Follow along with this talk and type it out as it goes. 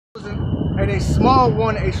and a small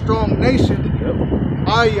one a strong nation,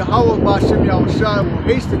 I, Yahweh Bashem Yahushua, will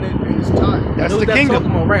hasten it in his time. That's the kingdom.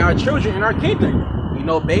 About, right? Our children in our kingdom. You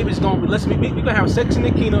know, babies gonna be. Listen, we gonna have sex in the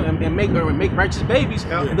kingdom and make righteous babies.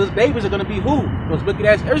 And those babies are gonna be who? Those wicked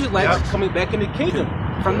ass Israelites coming back in the kingdom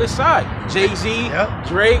from this side. Jay-Z,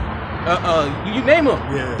 Drake. You name them.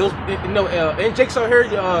 Those, and Jake's out here.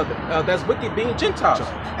 That's wicked being Gentiles.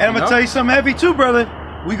 And I'm gonna tell you something heavy too, brother.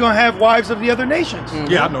 We're gonna have wives of the other nations.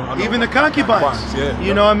 Yeah, I know. Even the concubines.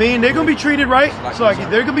 You know what I mean? They're gonna be treated right. So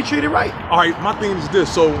they're gonna be treated right. All right, my thing is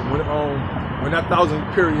this. So when that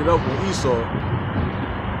 1,000 period up with Esau,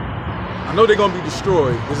 I know they're gonna be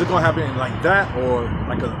destroyed. Is it gonna happen in like that, or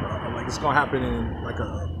like it's gonna happen in like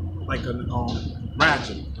a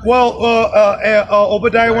tragedy? Well,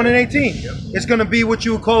 Obadiah 1:18. It's gonna be what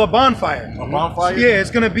you would call a bonfire. A bonfire? Yeah, it's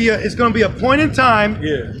gonna be a point in time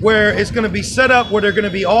where it's gonna be set up where they're gonna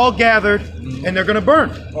be all gathered and they're gonna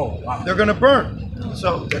burn. Oh wow. They're gonna burn.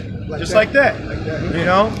 So just like that. You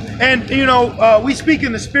know? And you know, we speak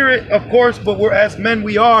in the spirit, of course, but we're as men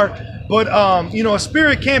we are. But you know, a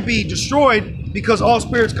spirit can't be destroyed because all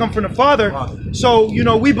spirits come from the Father. So, you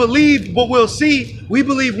know, we believe, but we'll see. We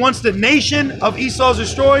believe once the nation of Esau is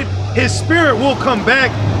destroyed, his spirit will come back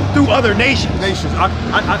through other nations. I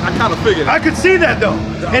kind of figured that. I could see that though.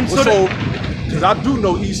 And so because I do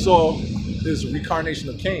know Esau is a reincarnation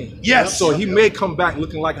of Cain. Yes. So he may come back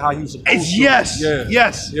looking like how he was supposed to. Yes.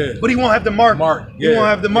 Yes. But he won't have the mark. He won't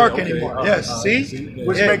have the mark anymore. Yes. See?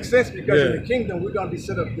 Which makes sense because in the kingdom we're going to be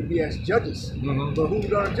set up to be as judges. But who's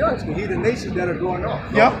going to judge? The heathen nations that are going off.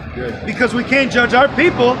 Yep. Because we can't judge our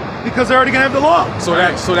people because they're already going to have the law. So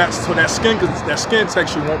that skin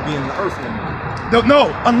texture won't be in the earth anymore.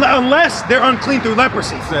 No, unless they're unclean through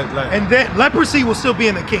leprosy, and then leprosy will still be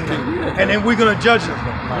in the kingdom, and then we're going to judge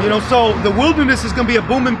them. You know, so the wilderness is going to be a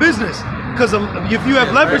booming business because if you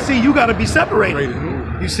have leprosy, you got to be separated.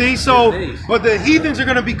 You see, so but the heathens are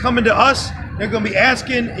going to be coming to us. They're going to be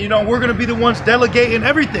asking. You know, we're going to be the ones delegating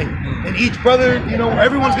everything, and each brother, you know,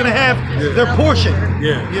 everyone's going to have their portion.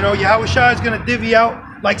 You know, Yahushua is going to divvy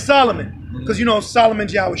out like Solomon. Because you know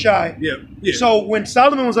Solomon's Yahushai. So when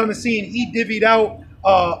Solomon was on the scene, he divvied out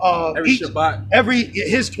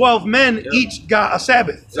his 12 men each got a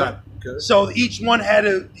Sabbath. So each one had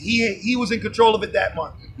he was in control of it that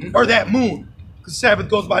month or that moon, because Sabbath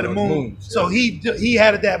goes by the moon. So he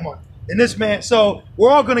had it that month. And this man, so we're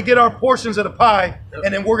all going to get our portions of the pie,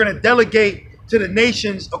 and then we're going to delegate to the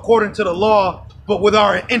nations according to the law, but with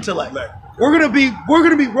our intellect. We're going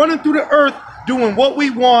to be running through the earth, doing what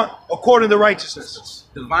we want according to righteousness.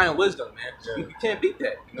 Divine wisdom, man. You can't beat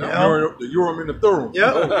that. You know? The Urim and the Thummim.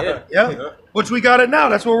 Yeah. Which we got it now.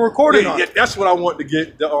 That's what we're recording on. Yeah, that's what I want to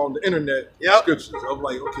get on the internet scriptures. I'm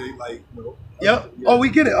like, okay, like, you know. Oh, we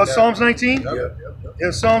get it. Psalms 19.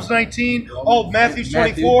 Yeah, Psalms 19. Oh, Matthew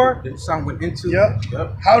 24. Psalm went into.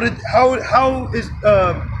 How is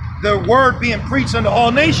the word being preached unto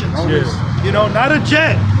all nations? You know, not a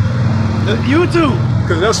jet. YouTube.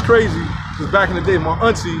 Because that's crazy. Because back in the day, my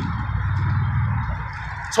auntie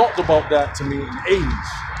talked about that to me in the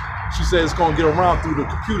 80s. She said it's going to get around through the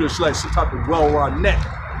computer. It's like some type of well-run net.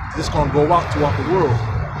 It's going to go out throughout the world.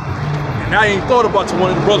 And I ain't thought about it till one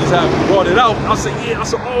of the brothers had brought it out. I said, yeah. I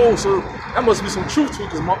said, oh, so that must be some truth to it,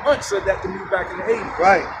 because my aunt said that to me back in the 80s.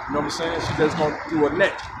 Right. You know what I'm saying? She said it's going through a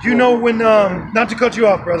net. Do you know when, not to cut you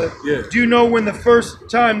off, brother. Do you know when the first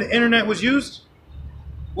time the internet was used?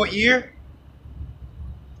 What year?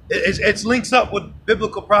 It links up with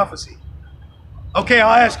biblical prophecy. Okay,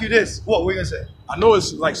 I'll ask you this. What were you going to say? I know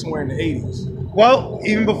it's like somewhere in the 80s. Well,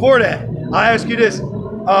 even before that, I'll ask you this.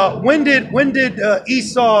 When did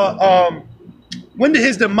Esau, when did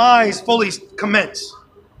his demise fully commence?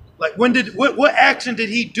 Like, what action did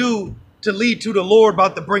he do to lead to the Lord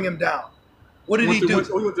about to bring him down? What did he do? He went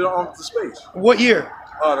to space. What year?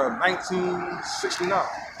 1969.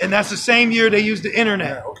 And that's the same year they used the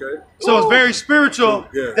internet. Okay. So it's very spiritual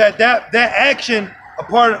that action,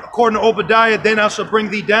 according to Obadiah, then I shall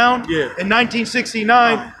bring thee down. In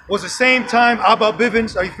 1969 was the same time Abba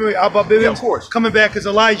Bivens, are you familiar with Abba Bivens? Yeah, of course. Coming back as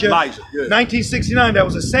Elijah. 1969, that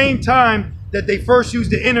was the same time that they first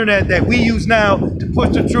used the internet that we use now to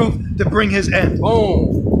push the truth to bring his end. Oh,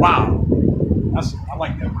 wow. I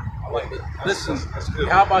like that. Listen,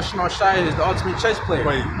 how about Shema Shai is the ultimate chess player?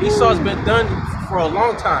 Esau's been done for a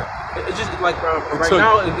long time. It's just like right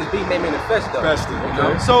now it's being made manifest though.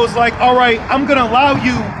 Okay. So it's like, all right, I'm gonna allow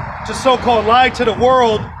you to so-called lie to the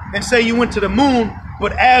world and say you went to the moon,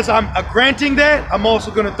 but as I'm granting that, I'm also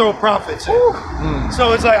gonna throw prophets in.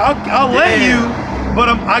 So it's like I'll let you, but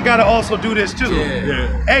I gotta also do this too.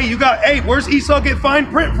 Hey, where's Esau get fine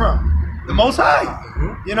print from? The Most High.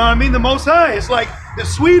 You know what I mean? The Most High. It's like the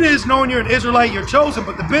sweet is knowing you're an Israelite, you're chosen,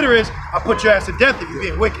 but the bitter is I'll put your ass to death if you're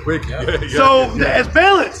being wicked. So it's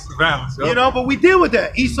balance. Balance. You know, but we deal with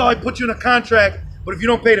that. Esau, I put you in a contract, but if you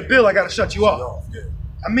don't pay the bill, I got to shut you off.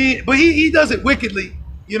 I mean, but he does it wickedly.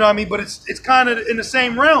 You know what I mean? But it's kind of in the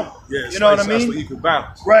same realm. Yeah, you know what I mean? That's the equal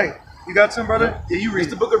balance. Right. You got some, brother? Yeah, you read It's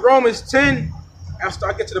the book of Romans 10.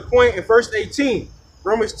 I'll get to the point in verse 18.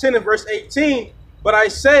 Romans 10 and verse 18. But I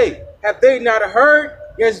say, have they not heard?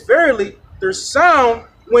 Yes, verily, their sound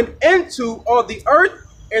went into all the earth,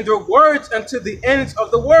 and their words unto the ends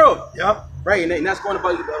of the world. Yeah. Right, and that's going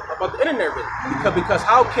about the internet, really. Because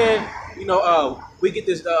how can we get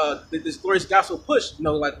this this glorious gospel push?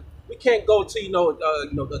 Like we can't go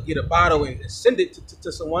to get a bottle and send it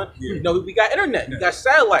to someone. Yeah. We got internet, we got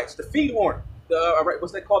satellites, the feed horn.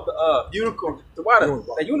 What's that called? The unicorn.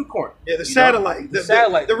 The unicorn. Yeah, the satellite. The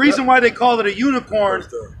satellite. The reason why they call it a unicorn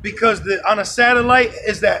because on a satellite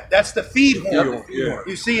is that's the feed horn.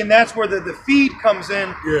 You see, and that's where the feed comes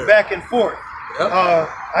in back and forth. Yep.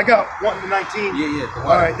 I got 1 to 19. Yeah.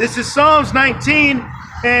 All right, this is Psalms 19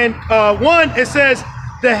 and 1. It says,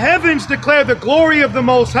 "The heavens declare the glory of the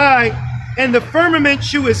Most High, and the firmament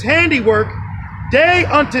shew his handiwork. Day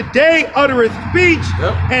unto day uttereth speech,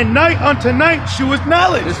 and night unto night sheweth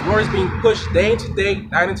knowledge." This word is being pushed day into day,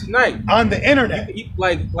 night into night on the internet.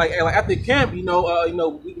 Like after camp,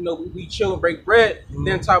 we chill and break bread.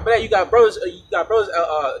 Then on top of that, you got brothers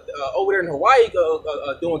over there in Hawaii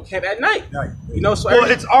doing camp at night. So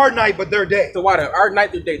it's our night, but their day. The water, our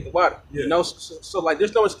night, their day, the water. So like,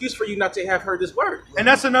 there's no excuse for you not to have heard this word. And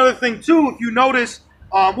that's another thing too. If you notice.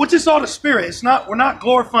 Which is all the spirit. It's not. We're not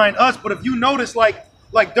glorifying us, but if you notice, like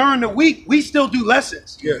during the week, we still do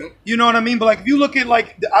lessons. Yeah. You know what I mean? But like if you look at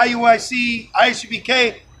like the IUIC,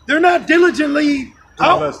 ISUBK, they're not diligently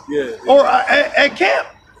out or at camp.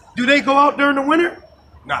 Do they go out during the winter?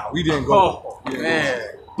 Nah, we didn't go. Oh man.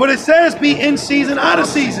 But it says be in season, out of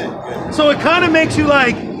season. So it kind of makes you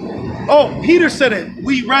like, oh, Peter said it.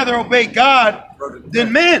 We rather obey God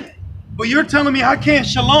than men. But you're telling me I can't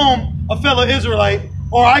shalom a fellow Israelite.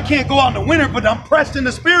 Or I can't go out in the winter, but I'm pressed in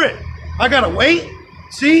the spirit. I gotta wait.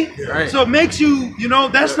 See? Right. So it makes you,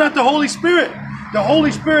 that's not the Holy Spirit. The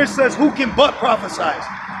Holy Spirit says, "Who can but prophesy?"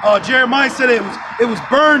 Jeremiah said it was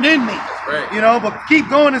burned in me. That's right. But keep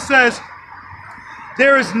going. It says,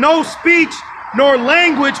 "There is no speech nor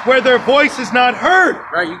language where their voice is not heard."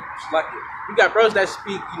 Right. You got brothers that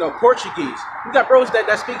speak, Portuguese. You got brothers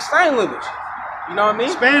that speak sign language. You know what I mean?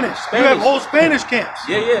 Spanish. You have whole Spanish camps.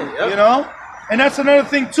 Yeah. And that's another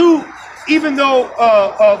thing too. Even though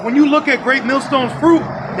when you look at Great Millstone's fruit,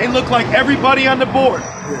 they look like everybody on the board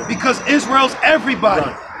because Israel's everybody.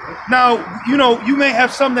 Now, you may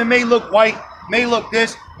have some that may look white, may look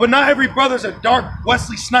this, but not every brother's a dark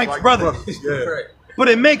Wesley Snipes brother. Right. But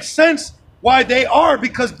it makes sense why they are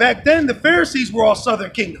because back then the Pharisees were all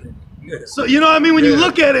Southern Kingdom. So you know what I mean? When you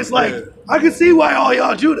look at it, it's like I can see why all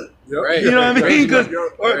y'all Judah. Right. You know what I mean? Because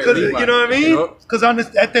you know what I mean? Because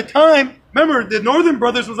at the time. Remember, the Northern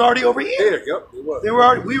Brothers was already over here. Yeah, they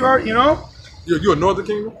was. We were, You're a Northern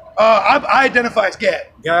Kingdom? I identify as Gad.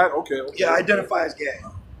 Gad? Okay. Yeah, I identify as Gad.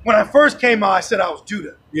 When I first came out, I said I was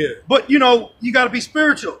Judah. Yeah. But, you got to be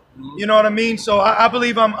spiritual. You know what I mean? So I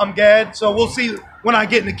believe I'm Gad. So we'll see when I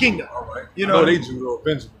get in the kingdom. All right. No, they Judah or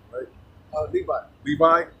Benjamin, right? Levi.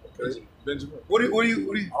 Levi? Okay. Benjamin. What do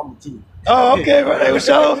you? I'm a Judah. Oh, okay. Right.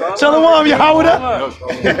 Shalom, Yahweh.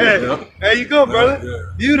 There you go, brother.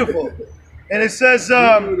 Yeah. Beautiful. And it says,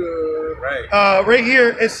 right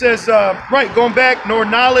here, it says, going back, nor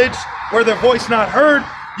knowledge, where their voice not heard.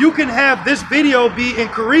 You can have this video be in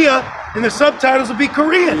Korea, and the subtitles will be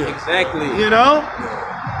Korean. Yeah, exactly.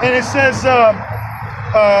 And it says,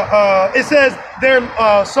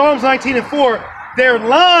 Psalms 19 and 4, their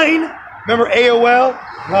line, remember AOL,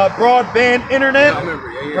 broadband internet,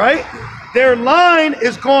 right? Their line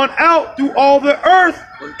is gone out through all the earth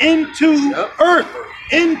into earth.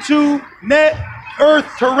 Into earth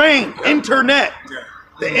terrain, internet,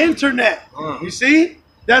 the internet. You see,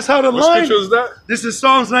 that's how the what line. What scripture is that? This is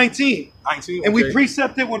Psalms 19. 19, and we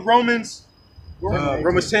precept it with Romans.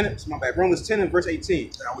 Romans 10. My bad. Romans 10 and verse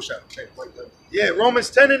 18. I wish I had changed like that. Yeah, Romans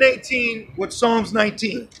 10 and 18 with Psalms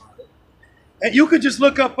 19. And you could just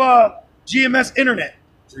look up GMS internet.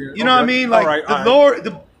 You know what I mean? Like the Lord,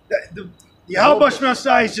 the Yahweh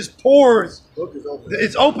Shemashai is just pours.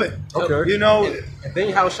 It's open. Okay. And then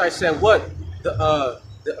Yahweh Shai said what?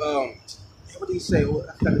 what did he say? Well,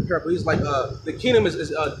 I forgot the parable. He's like, the kingdom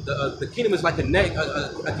the kingdom is like a net,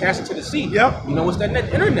 cast into the sea. Yep. You know, what's that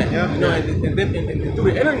net? Internet. Yep. You know, and then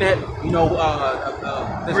through the internet, you know,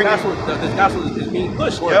 this gospel is being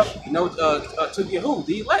pushed. Yep. You know, to the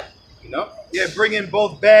elect. You know. Yeah, bring in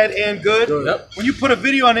both bad and good. Yep. When you put a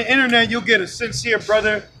video on the internet, you'll get a sincere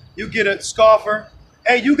brother, you get a scoffer.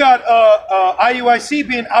 Hey, you got IUIC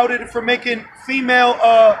being outed for making female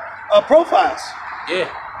profiles. Yeah.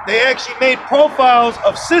 They actually made profiles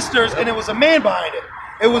of sisters, and it was a man behind it.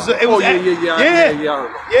 It was. Yeah.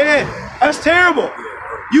 That's terrible.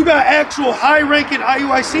 You got actual high-ranking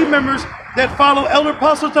IUIC members that follow Elder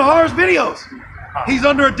Apostle Tahar's videos. He's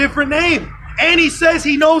under a different name, and he says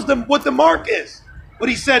he knows what the mark is, but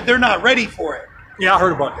he said they're not ready for it. Yeah, I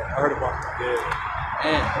heard about that.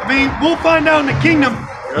 Yeah. I mean, we'll find out in the kingdom,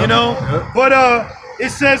 you know. Yep. But it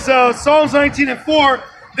says Psalms 19:4,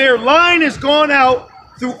 their line is gone out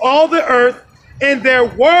through all the earth, and their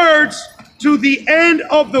words to the end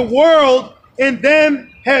of the world. In them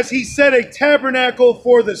has he set a tabernacle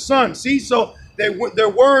for the sun. See, so their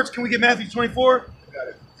words. Can we get Matthew 24?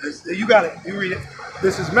 You got it. You read it.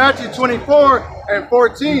 This is Matthew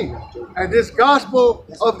 24:14. And this gospel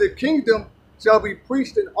of the kingdom shall be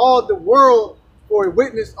preached in all the world for a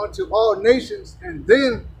witness unto all nations, and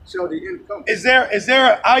then shall the end come. Is there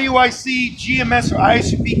an IUIC, GMS, or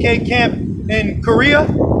ISUPK camp in Korea?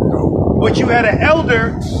 No. But you had an elder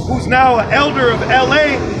who's now an elder of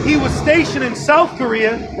LA. He was stationed in South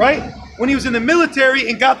Korea, right? When he was in the military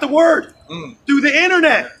and got the word through the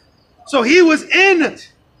internet. So he was in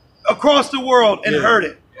across the world and heard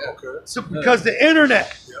it. Okay. So because the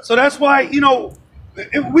internet. So that's why, you know,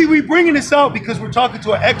 we bringing this out because we're talking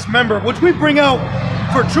to an ex-member, which we bring out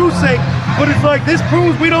for truth's sake, but it's like this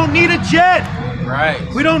proves we don't need a jet. Right.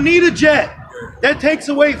 We don't need a jet. That takes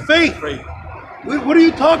away faith. What are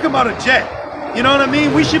you talking about, a jet? You know what I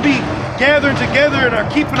mean? We should be gathering together and are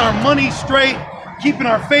keeping our money straight, keeping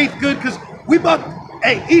our faith good, because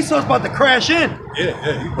Esau's about to crash in.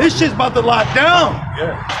 Yeah. This shit's about to lock down.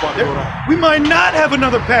 Yeah, it's about to go down. We might not have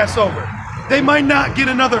another Passover. They might not get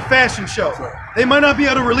another fashion show. They might not be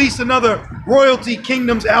able to release another Royalty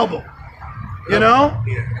Kingdoms album. You know?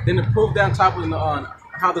 Yeah. Then to prove down top on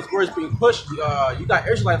how this word is being pushed, you got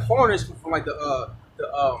Israelite foreigners from like the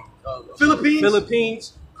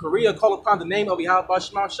Philippines, Korea, call upon the name of Yahweh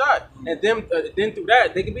Shema Shai, and then through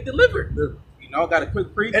that they can be delivered. You know, got a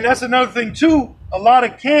quick preach. And that's another thing too. A lot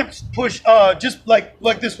of camps push just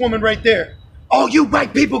like this woman right there. Oh, you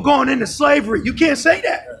white people going into slavery. You can't say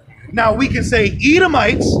that. Now we can say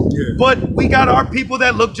Edomites, but we got our people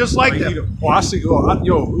that look just like them. Oh, I see. It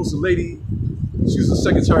was a lady. She was a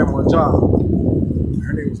secretary on my job.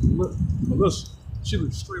 Her name was Melissa. She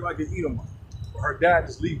looked straight like an Edomite. Her dad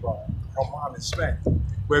is Levi. Her mom is Spanish.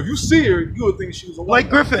 But if you see her, you would think she was a white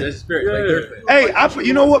Griffin. Griffin. Hey,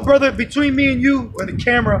 you know what, brother? Between me and you and the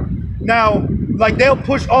camera, now, like they'll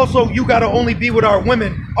push also, you got to only be with our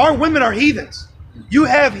women. Our women are heathens. You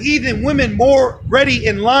have heathen women more ready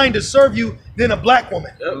in line to serve you than a black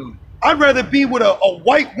woman. Yep. I'd rather be with a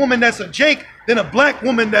white woman that's a Jake than a black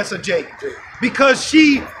woman that's a Jake. Because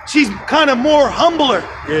she's kind of more humbler.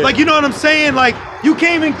 Yeah. Like, you know what I'm saying? Like, you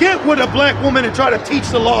can't even get with a black woman and try to teach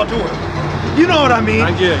the law to her. You know what I mean?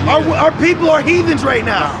 Our people are heathens right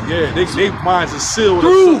now. Yeah, they minds are sealed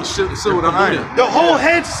with iron. The whole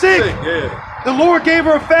head's sick. The Lord gave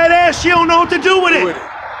her a fat ass. She don't know what to do with it.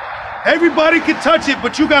 Everybody can touch it,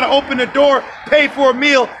 but you got to open the door, pay for a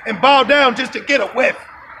meal, and bow down just to get a whiff.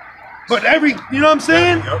 But you know what I'm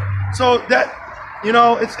saying? Yep. So that, you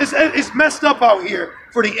know, it's messed up out here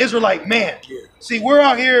for the Israelite man. Yeah. See, we're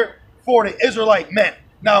out here for the Israelite men.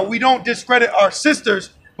 Now, we don't discredit our sisters,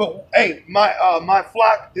 but hey, my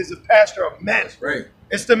flock is a pastor of men. Right.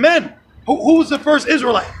 It's the men. Who was the first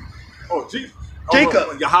Israelite? Oh, Jesus.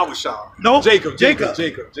 Jacob. Yahweh Shah. No. Jacob.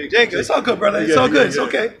 It's all good, brother. It's all good. It's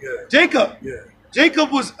okay. Yeah. Jacob. Yeah.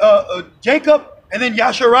 Jacob was Jacob, and then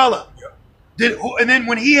Yasharallah. Yeah. And then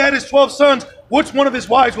when he had his 12 sons, which one of his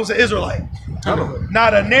wives was an Israelite?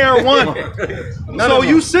 Not a ne'er one. So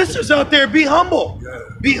you sisters out there, be humble. Yeah.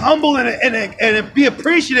 Be humble and be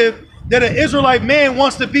appreciative that an Israelite man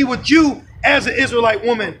wants to be with you as an Israelite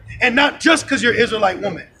woman, and not just because you're an Israelite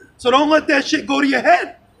woman. So don't let that shit go to your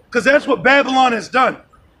head. Because that's what Babylon has done.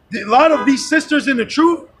 A lot of these sisters in the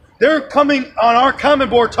truth, they're coming on our comment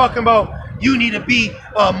board talking about you need to be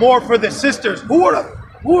more for the sisters. Who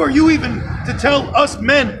are you even to tell us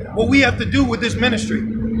men what we have to do with this ministry?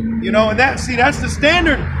 You know, and that's the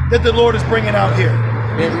standard that the Lord is bringing out here.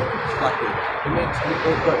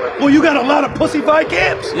 Well, you got a lot of pussy-fied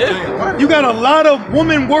camps. Yeah. You got a lot of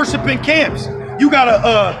woman worshiping camps. you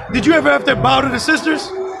gotta, did you ever have to bow to the sisters?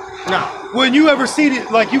 Nah. When you ever see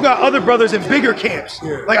it, like you got other brothers in bigger camps,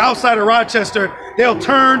 like outside of Rochester, they'll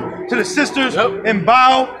turn to the sisters and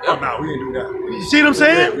bow. Oh, no, we didn't do that. You see what I'm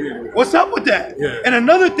saying? Yeah, we What's up with that? Yeah. And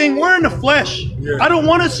another thing, we're in the flesh. Yeah. I don't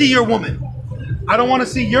want to see your woman. I don't want to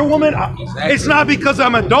see your woman. Exactly. It's not because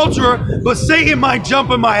I'm an adulterer, but Satan might jump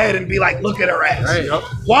in my head and be like, look at her ass. Right. Yep.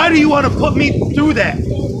 Why do you want to put me through that?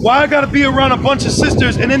 Why I got to be around a bunch of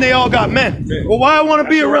sisters and then they all got men? Well, why I want to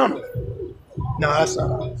be around them? No, that's not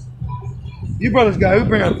honest. You brothers got who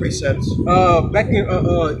bring out precepts. Back in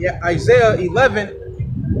Isaiah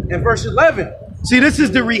 11 and verse 11. See, this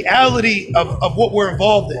is the reality of what we're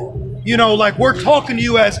involved in. You know, like we're talking to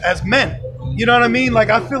you as men. You know what I mean? Like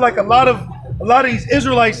I feel like a lot of these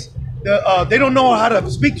Israelites, they don't know how to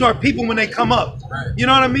speak to our people when they come up. You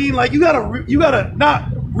know what I mean? Like you gotta not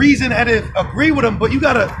reason and agree with them, but you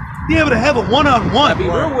gotta be able to have a one-on-one. Be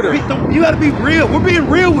real with them. You gotta be real. We're being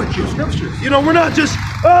real with you. Scriptures. You know, we're not just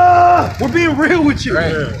we're being real with you.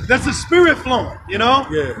 Right. Yeah. That's the spirit flowing. You know,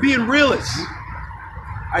 Yeah. being realists.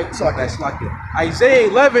 Isaiah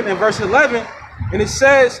 11 and verse 11, and it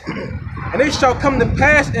says, and it shall come to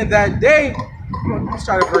pass in that day. Let's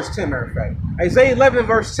start at verse 10, matter of fact. Isaiah 11 and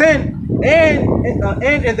verse 10, and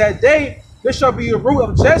in that day there shall be a root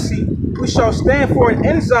of Jesse, which shall stand for an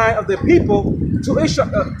ensign of the people. To it shall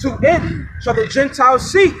the Gentiles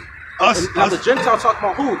seek. Now the Gentiles talking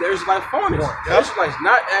about who? The Israelite foreigners. The Israelites,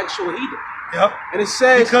 not actual heathen. Yep. And it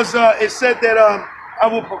says, Because it said that I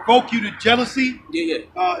will provoke you to jealousy.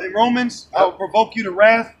 In Romans, I will provoke you to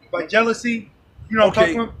wrath by jealousy. You know what I'm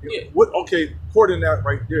Okay. talking about? Yeah. Okay, according to that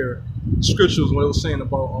right there, scriptures what it was saying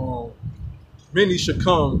about many should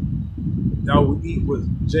come that will eat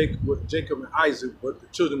with Jacob and Isaac, but the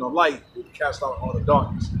children of light will cast out all the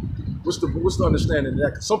darkness. What's the understanding of that?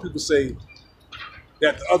 Because some people say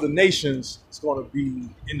that the other nations is going to be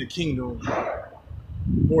in the kingdom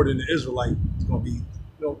more than the Israelite. It's going to be,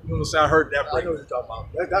 you know, I heard that. I know what you're talking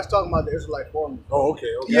about. That's talking about the Israelite foreigners. Oh, okay.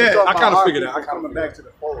 Yeah, I kind of figured that. I coming back to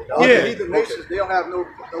the fold. Yeah. The heathen nations, they don't have no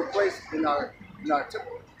place in our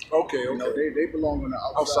temple. Okay, You know, okay. they belong on the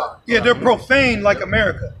outside. Yeah, they're profane like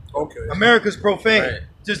America. Okay. America's profane. Right.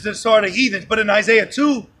 Just the sort of heathens. But in Isaiah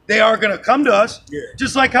 2, they are going to come to us. Yeah.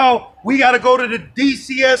 Just like how we got to go to the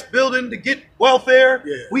DCS building to get welfare.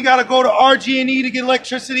 Yeah. We got to go to RG&E to get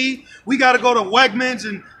electricity. We got to go to Wegmans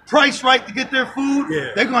and Price Right to get their food.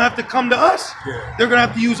 Yeah. They're going to have to come to us. Yeah. They're going to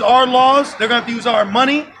have to use our laws. They're going to have to use our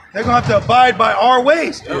money. They're going to have to abide by our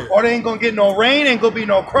ways. Yeah. Or they ain't going to get no rain, ain't going to be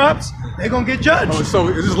no crops. They're going to get judged. Oh, so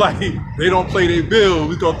it's just like they don't play their bill.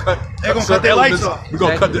 We're gonna cut. They're gonna some cut their lights elements- off. We're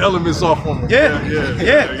gonna cut the elements off on them.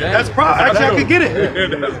 Yeah. That's probably. Actually, I could get it.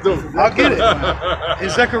 Yeah, that's dope. I'll get it.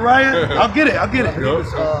 Is Zechariah? I'll get it.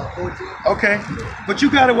 Yup. 14. Okay. But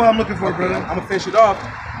you got it while I'm looking for it, brother. I'm gonna finish it off.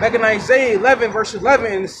 Back in Isaiah 11, verse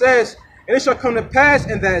 11, and it says, "And it shall come to pass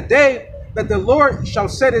in that day that the Lord shall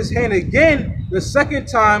set his hand again the second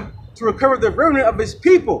time to recover the remnant of his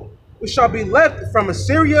people, which shall be left from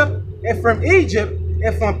Assyria and from Egypt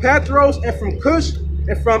and from Pathros and from Cush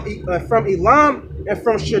and from Elam and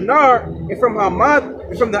from Shinar and from Hamath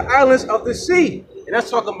and from the islands of the sea." And that's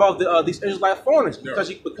talking about these Israelite foreigners, because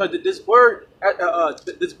this word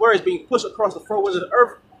is being pushed across the four winds of the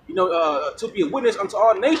earth, you know, to be a witness unto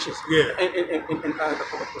all nations. Yeah. And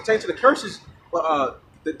pertaining to the curses,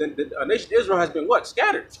 the nation Israel has been what?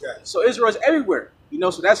 Scattered. So Israel is everywhere. You know,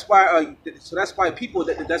 so that's why people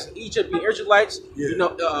that's Egypt, the Israelites, Yeah. you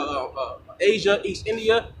know, Asia, East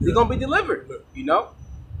India, they're gonna be delivered. You know,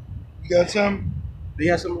 You got some? do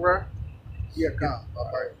you have something around? Yeah, come. All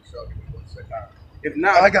right. So, give me 1 second. If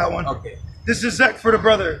not, I got one. Okay. This is Zach for the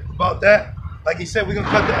brother about that. Like he said, we're going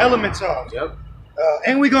to cut the elements off. Yep.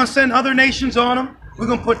 And we're going to send other nations on them. We're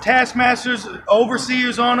going to put taskmasters,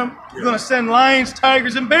 overseers on them. We're going to send lions,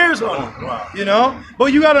 tigers, and bears on them. Wow. You know?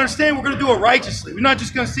 But you got to understand, we're going to do it righteously. We're not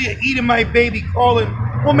just going to see an Edomite baby crawling.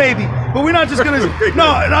 Well, maybe. But we're not just going to. No,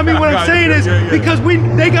 I mean, what I'm saying is because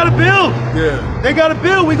they got to build. Yeah. They got to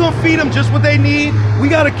build. We're going to feed them just what they need. We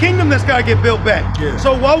got a kingdom that's got to get built back. Yeah.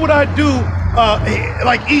 So why would I do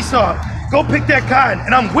like Esau? Go pick that cotton,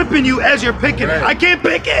 and I'm whipping you as you're picking it. I can't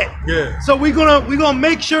pick it. Yeah. So we're gonna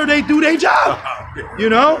make sure they do their job. You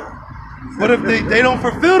know? But if they don't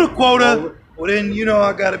fulfill the quota, well then you know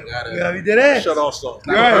I gotta be dead ass. Shut off stuff.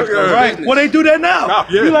 Right. Well, they do that now.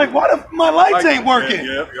 Yeah. You're like, why my lights ain't working?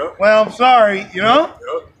 Yeah. Well, I'm sorry, you know?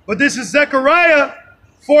 Yep. But this is Zechariah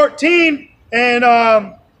 14,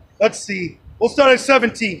 and let's see. We'll start at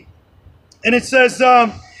 17. And it says,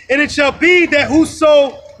 and it shall be that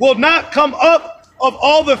whoso will not come up of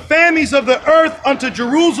all the families of the earth unto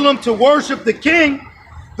Jerusalem to worship the King,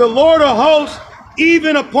 the Lord of hosts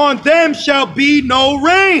even upon them shall be no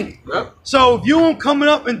rain. Yep. So if you don't come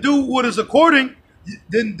up and do what is according,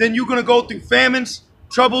 then you're gonna go through famines,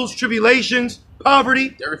 troubles, tribulations,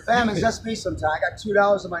 poverty. Famines, that's me sometimes. I got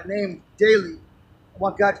 $2 in my name daily. I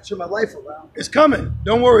want God to turn my life around. It's coming.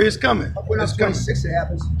 Don't worry, it's coming. When I'm It's coming. 26, it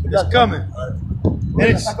happens. It's coming.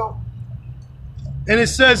 And it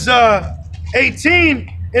says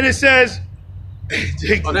 18, and it says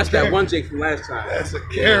Jake, Oh, that's that one Jake from last time. That's a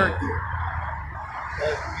character.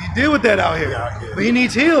 You deal with that out here. But he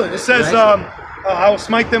needs healing. It says I will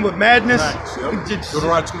smite them with madness.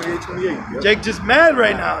 Deuteronomy 28:28. Yep. Jake just mad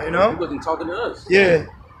right now, you know? He wasn't talking to us. Yeah.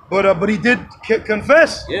 But he did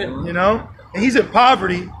confess. Yeah. You know? And he's in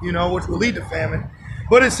poverty, you know, which will lead to famine.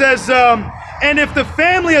 But it says, and if the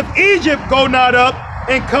family of Egypt go not up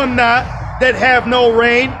and come not, that have no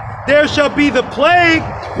rain, there shall be the plague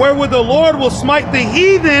wherewith the Lord will smite the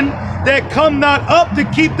heathen that come not up to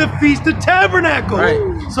keep the Feast of Tabernacles.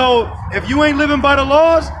 Right. So if you ain't living by the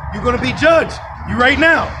laws, you're going to be judged. You right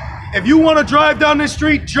now. If you want to drive down the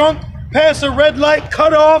street drunk, pass a red light,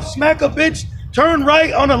 cut off, smack a bitch, turn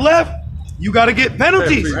right on the left, you got to get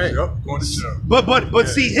penalties. Right. Yep. Going to jail. But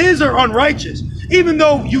see, his are unrighteous. Even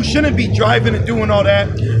though you shouldn't be driving and doing all that,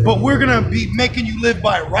 but we're going to be making you live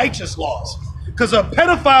by righteous laws. Because a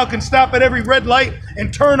pedophile can stop at every red light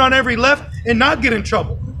and turn on every left and not get in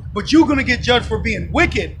trouble. But you're going to get judged for being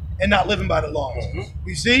wicked and not living by the laws. Mm-hmm.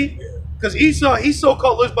 You see? Because Esau, he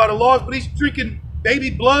so-called lives by the laws, but he's drinking baby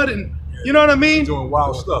blood and, you know what I mean? Doing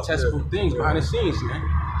wild stuff. Testable things behind the scenes, man.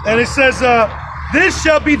 And it says, this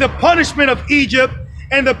shall be the punishment of Egypt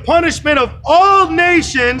and the punishment of all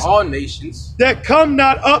nations that come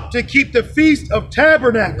not up to keep the Feast of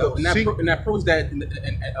Tabernacles. And that proves that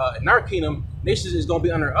in our kingdom, nations is going to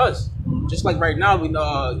be under us. Just like right now,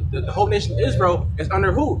 the whole nation of Israel is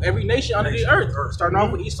under who? Every nation under the earth. Starting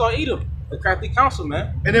off with Esau, Edom, the crafty council,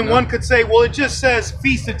 man. And then one could say, well, it just says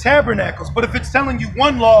Feast of Tabernacles. But if it's telling you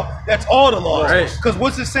one law, that's all the laws. Because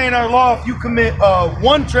what's it saying in our law? If you commit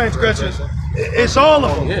one transgression, it's all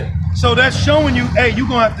of them. Yeah. So that's showing you, hey, you're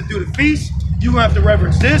going to have to do the feast. You're going to have to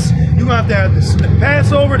reverence this. You're going to have the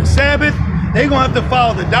Passover, the Sabbath. They're going to have to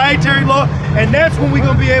follow the dietary law. And that's when we're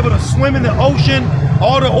going to be able to swim in the ocean.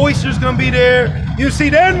 All the oysters going to be there. You see,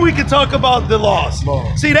 then we can talk about the laws.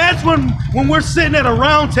 See, that's when we're sitting at a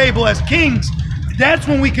round table as kings, that's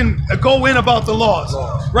when we can go in about the laws.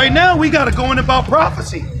 Right now, we got to go in about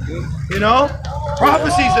prophecy. You know?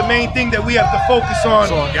 Prophecy is the main thing that we have to focus on.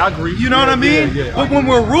 So, I agree. You know what I mean? But when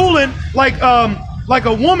we're ruling, like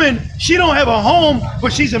a woman, she don't have a home,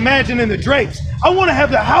 but she's imagining the drapes. I want to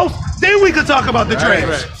have the house, then we can talk about the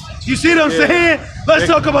drapes. Right. You see what I'm saying? Let's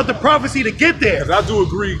talk about the prophecy to get there. I do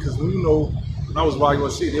agree, because when I was riding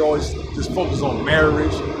on shit, they always just focus on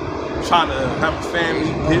marriage, trying to have a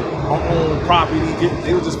family, get our own property.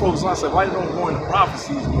 They were just focused on. I said, why you don't go into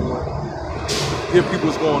prophecies more? Give people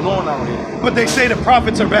what's going on out here. But they say the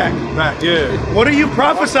prophets are back. Yeah. What are you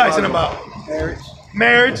prophesizing about?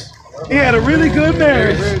 Marriage. He had a really good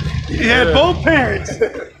marriage. He had both parents.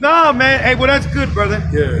 Nah, man. Hey, well, that's good, brother.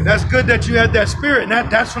 Yeah. That's good that you had that spirit.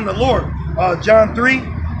 And that's from the Lord. John 3.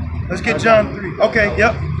 Let's get John 3. Okay,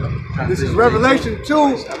 yep. This is Revelation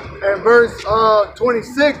 2 and verse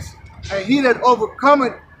 26. And he that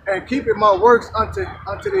overcometh and keepeth my works unto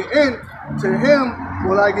the end, to him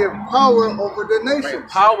will I give power over the nations. Right,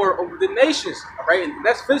 power over the nations. All right, and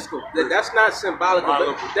that's physical. That's not symbolic.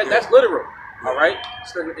 That's literal. All right,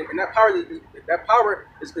 so, and that power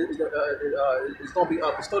is going to be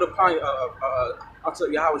bestowed upon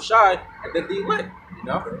unto Yahweh Shai and then the elect. You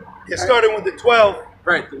know, it started with the 12.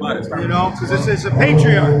 Right, you know, because it's a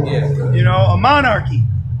patriarch. Yeah. You know, a monarchy.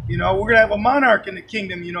 You know, we're gonna have a monarch in the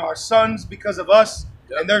kingdom. You know, our sons because of us,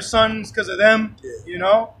 and their sons because of them. You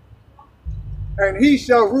know, and he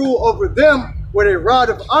shall rule over them with a rod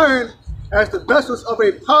of iron, as the vessels of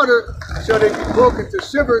a powder shall they be broken to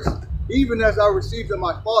shivers, even as I received of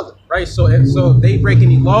my Father. Right. So they break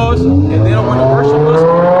any laws and they don't want to worship us.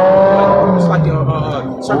 It's like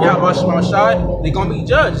serve Yahweh Shai. They're gonna be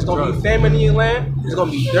judged. It's gonna be famine in your land. It's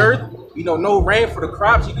gonna be dearth. You know, no rain for the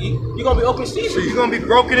crops. You're gonna be open season. You're gonna be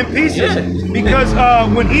broken in pieces. Yeah. Because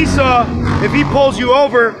when Esau, if he pulls you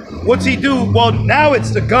over, what's he do? Well, now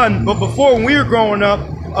it's the gun. But before, when we were growing up,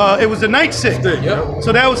 it was the nightstick. Yep.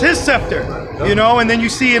 So that was his scepter. Yep. You know, and then you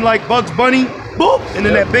see in like Bugs Bunny, boop, and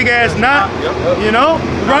then that big ass knot. Yep. You know,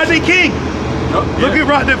 Rodney King. Yep. Look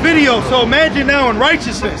at the video. So imagine now in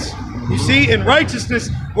righteousness. You see, in righteousness,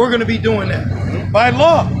 we're going to be doing that by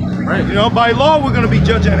law. Right. You know, by law, we're going to be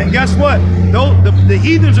judging. And guess what? The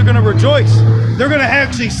heathens are going to rejoice. They're going to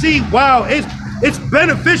actually see, wow, it's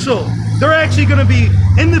beneficial. They're actually going to be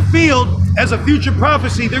in the field as a future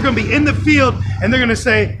prophecy, they're going to be in the field and they're going to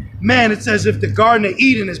say, man, it's as if the Garden of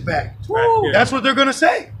Eden is back. Right, yeah. That's what they're going to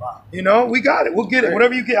say. You know, we got it. We'll get it.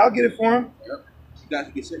 Whatever you get, I'll get it for him.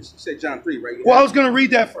 Yep. You said John 3, right? Well, I was going to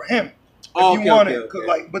read that for him. If you want it.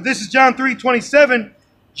 Like, but this is John 3:27.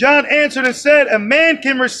 John answered and said, a man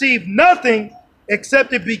can receive nothing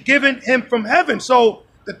except it be given him from heaven. So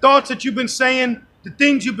the thoughts that you've been saying, the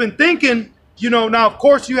things you've been thinking, you know, now, of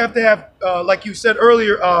course, you have to have, like you said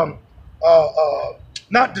earlier,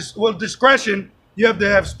 discretion. You have to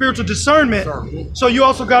have spiritual discernment. So you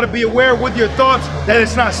also got to be aware with your thoughts that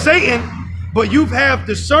it's not Satan, but you have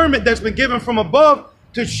discernment that's been given from above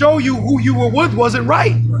to show you who you were with wasn't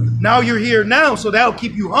right. Now you're here now, so that'll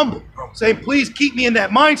keep you humble. Say, please keep me in that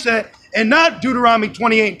mindset and not Deuteronomy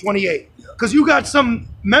 28:28. Because you got some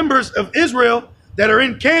members of Israel that are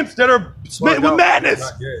in camps that are smitten with madness.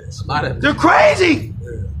 They're crazy.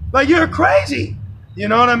 Like, you're crazy. You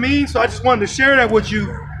know what I mean? So I just wanted to share that with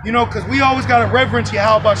you, you know, because we always got to reverence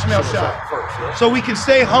Yahweh Shemel Shai. So we can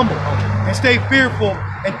stay humble and stay fearful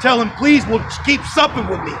and tell him, please, will keep supping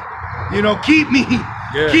with me. You know, keep me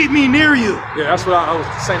near you. Yeah, that's what I was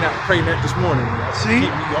saying that, praying that this morning. See?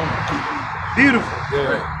 Keep me on, keep me. Beautiful.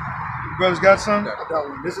 Yeah. Brothers got something?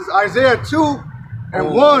 This is Isaiah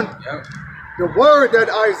 2:1. The word that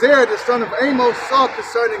Isaiah the son of Amos saw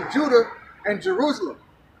concerning Judah and Jerusalem.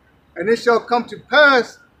 And it shall come to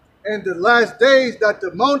pass in the last days that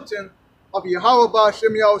the mountain of Yahweh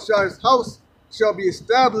Shem Yahushua's house shall be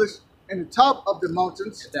established in the top of the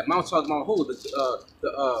mountains. That mountain talking about who?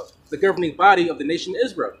 The governing body of the nation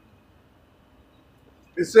Israel.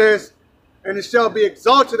 It says, and it shall be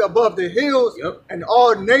exalted above the hills, and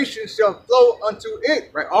all nations shall flow unto it.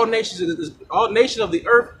 Right, all nations of the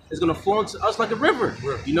earth is going to flow into us like a river.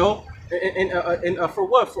 You know, and for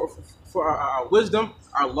what? For our wisdom,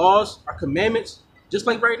 our laws, our commandments. Just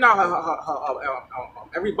like right now, how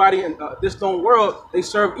everybody in this known world, they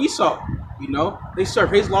serve Esau. You know, they serve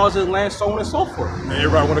his laws of the land, so on and so forth. And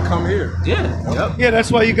everybody want to come here. Yeah. Yeah, that's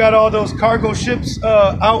why you got all those cargo ships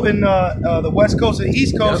out in the West Coast and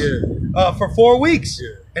East Coast for 4 weeks.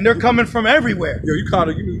 Yeah. And they're coming from everywhere. Yo, you kind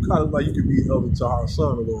of like you could be Elvin Tahir's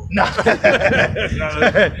son a little.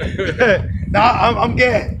 I'm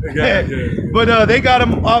gay. But they got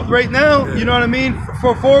them out right now, you know what I mean,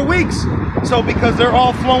 for 4 weeks. So because they're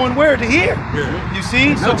all flowing where? To here. Yeah. You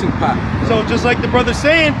see? So just like the brother's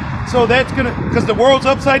saying, so that's going to, because the world's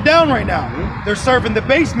upside down right now. They're serving the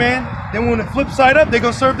base man. Then when it flips side up, they're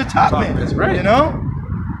going to serve the top man. That's right. You know?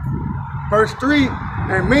 Verse 3,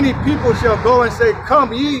 and many people shall go and say,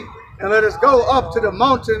 come ye, and let us go up to the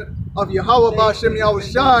mountain of Yahweh Shem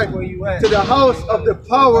Yahushai, to the house of the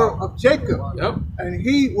power of Jacob. And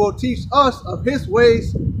he will teach us of his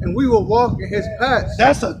ways, and we will walk in his paths.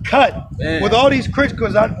 That's a cut. Man. With all these Christians,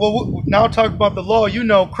 because now talk about the law, you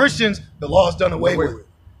know, Christians, the law's done away with.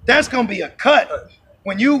 That's going to be a cut.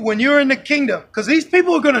 When you're in the kingdom, because these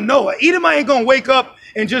people are going to know. An Edomite ain't going to wake up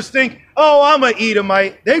and just think, oh, I'm an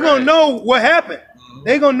Edomite. They're going to know what happened.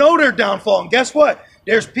 They're going to know their downfall. And guess what?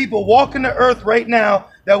 There's people walking the earth right now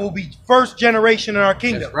that will be first generation in our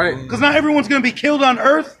kingdom. That's right. Because not everyone's going to be killed on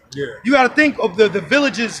earth. Yeah. You got to think of the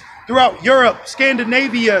villages throughout Europe,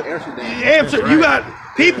 Scandinavia, Amsterdam. You got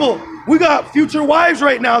people. We got future wives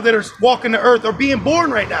right now that are walking the earth or being born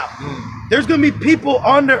right now. There's going to be people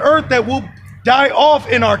on the earth that will die off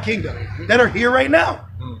in our kingdom that are here right now.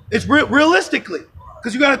 It's realistically.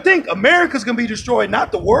 Because you got to think, America's going to be destroyed,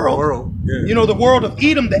 not the world. You know, the world of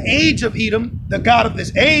Edom, the age of Edom, the god of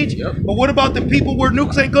this age. But what about the people where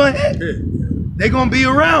nukes ain't going to hit? They're going to be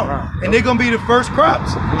around. And they're going to be the first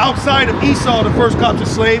crops. Outside of Esau, the first crops of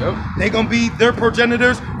slave, they're going to be their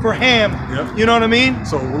progenitors for Ham. You know what I mean?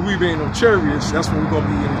 So when we be in the chariots, that's when we're going to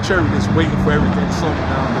be in the chariots waiting for everything to slow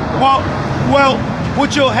down. Well,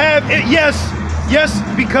 what you'll have, yes,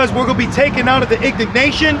 because we're going to be taken out of the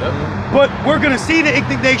indignation, but we're going to see the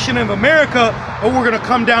indignation of America, or we're going to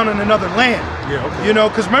come down in another land. You know,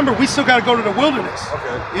 because remember, we still got to go to the wilderness.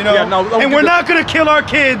 You know, and we're not going to kill our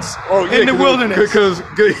kids in the wilderness. Because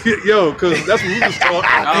that's what we was taught.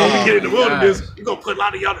 When we get in the wilderness, you're going to put a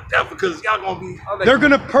lot of y'all to death because y'all going to be... They're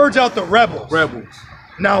going to purge out the rebels.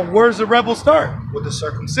 Now, where's the rebels start? With the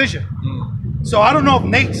circumcision. So I don't know if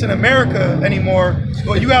Nate's in America anymore,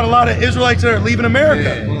 but you got a lot of Israelites that are leaving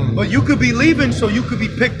America. But you could be leaving so you could be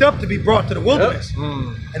picked up to be brought to the wilderness.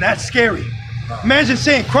 And that's scary. Imagine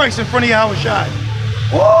saying Christ in front of Yahweh Shai.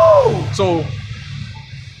 Whoa! So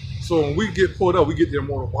when we get pulled up, we get their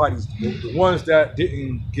mortal bodies. The ones that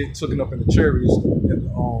didn't get taken up in the chariots that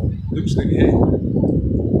Luke's thing hit,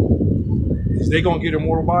 is they gonna get their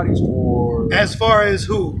mortal bodies, or as far as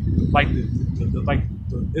who? Like the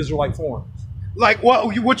Israelite foreigners? Like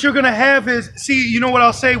what you're gonna have is, see, you know what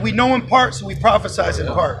I'll say? We know in part, so we prophesize in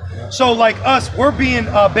part. So like us, we're being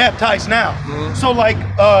baptized now. So like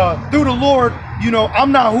through the Lord, you know,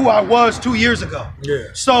 I'm not who I was 2 years ago.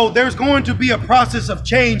 So there's going to be a process of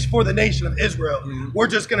change for the nation of Israel. We're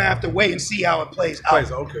just gonna have to wait and see how it plays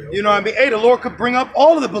out. You know what I mean? Hey, the Lord could bring up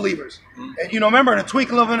all of the believers. And you know, remember, in a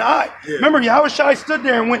twinkle of an eye. Remember, Yahushua stood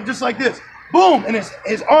there and went just like this. Boom, and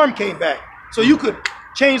his arm came back. So you could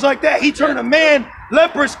change like that. He turned a man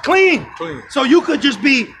leprous clean. So you could just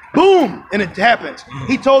be boom, and it happens.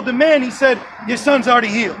 He told the man, he said, your son's already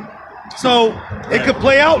healed. So it could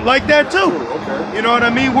play out like that too. You know what I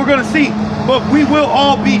mean? We're gonna see, but we will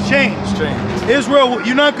all be changed. Israel,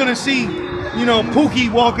 you're not gonna see, you know,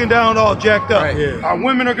 Pookie walking down all jacked up. Our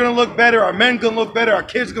women are gonna look better. Our men gonna look better. Our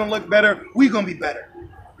kids gonna look better. We gonna be better.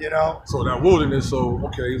 You know. So that wilderness. So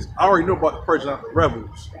okay, I already know about the purging out the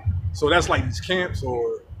rebels. So that's like these camps,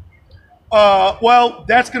 or well,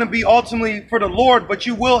 that's going to be ultimately for the Lord, but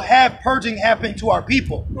you will have purging happening to our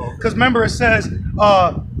people. Because remember, it says,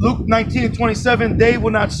 Luke 19:27, they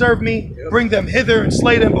will not serve me, bring them hither and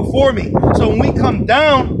slay them before me. So when we come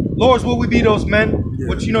down, Lords, will we be those men?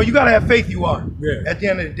 Which, you know, you got to have faith you are at the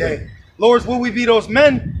end of the day. Lords, will we be those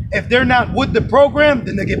men? If they're not with the program,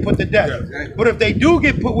 then they get put to death. But if they do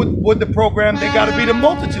get put with the program, they got to be the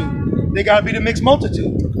multitude. They got to be the mixed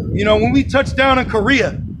multitude. You know, when we touch down in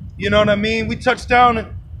Korea, you know what I mean? We touch down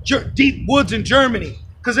in deep woods in Germany.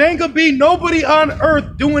 Because there ain't going to be nobody on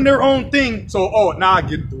earth doing their own thing. So, now I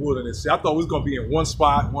get the wilderness. See, I thought we was going to be in one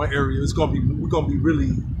spot, one area. We're going to be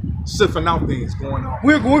really sifting out things going on.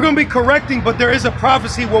 We're going to be correcting, but there is a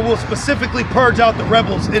prophecy where we'll specifically purge out the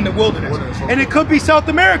rebels in the wilderness. And it could be South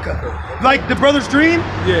America. Like the brother's dream,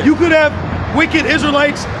 you could have wicked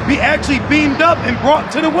Israelites be actually beamed up and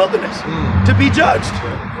brought to the wilderness to be judged.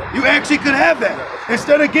 You actually could have that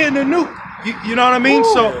instead of getting a nuke. You know what I mean?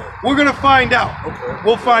 So we're going to find out.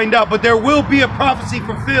 We'll find out. But there will be a prophecy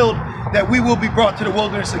fulfilled that we will be brought to the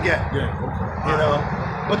wilderness again. You know?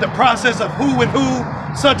 But the process of who and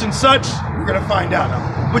who, such and such, we're going to find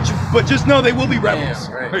out. But just know they will be rebels.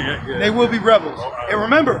 They will be rebels. And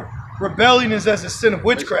remember, rebellion is as a sin of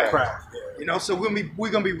witchcraft. You know, so we're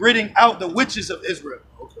gonna be ridding out the witches of Israel.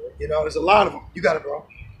 You know, there's a lot of them. You got it, bro.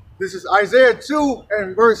 This is Isaiah 2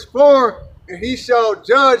 and verse 4. And he shall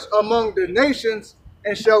judge among the nations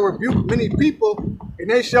and shall rebuke many people, and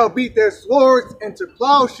they shall beat their swords into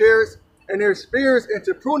plowshares and their spears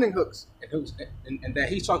into pruning hooks. And that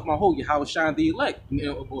he's talking about who? Yahushua the elect. You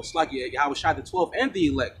know, or it's like Yahushua the 12 and the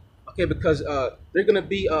elect. Okay, because they're gonna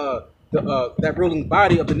be that ruling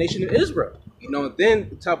body of the nation of Israel. You know, and then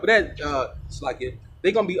on top of that, it's like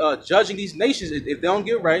they're gonna be judging these nations if they don't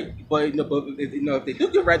get right. But if they do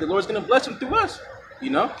get right, the Lord's gonna bless them through us. You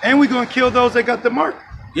know, and we're gonna kill those that got the mark.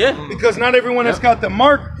 Because not everyone that's got the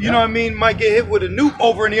mark, you know what I mean, might get hit with a nuke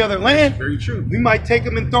over in the other land. That's very true. We might take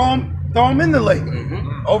them and throw them in the lake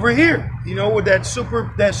over here. You know, with that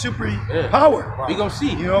super power. We gonna see.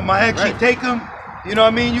 You know, might actually take them. You know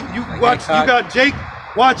what I mean? You watch. You got Jake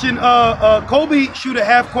watching Kobe shoot a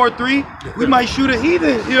half-court three. We might shoot a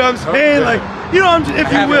heathen. You know what I'm saying? Like, you know,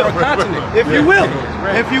 if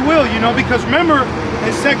you will, you know, because remember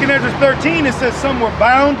in 2nd Ezra 13 it says some were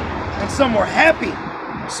bound and some were happy.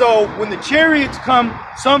 So when the chariots come,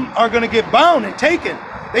 some are going to get bound and taken.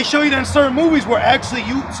 They show you that in certain movies where actually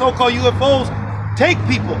so-called UFOs take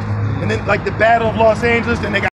people, and then like the Battle of Los Angeles, then they got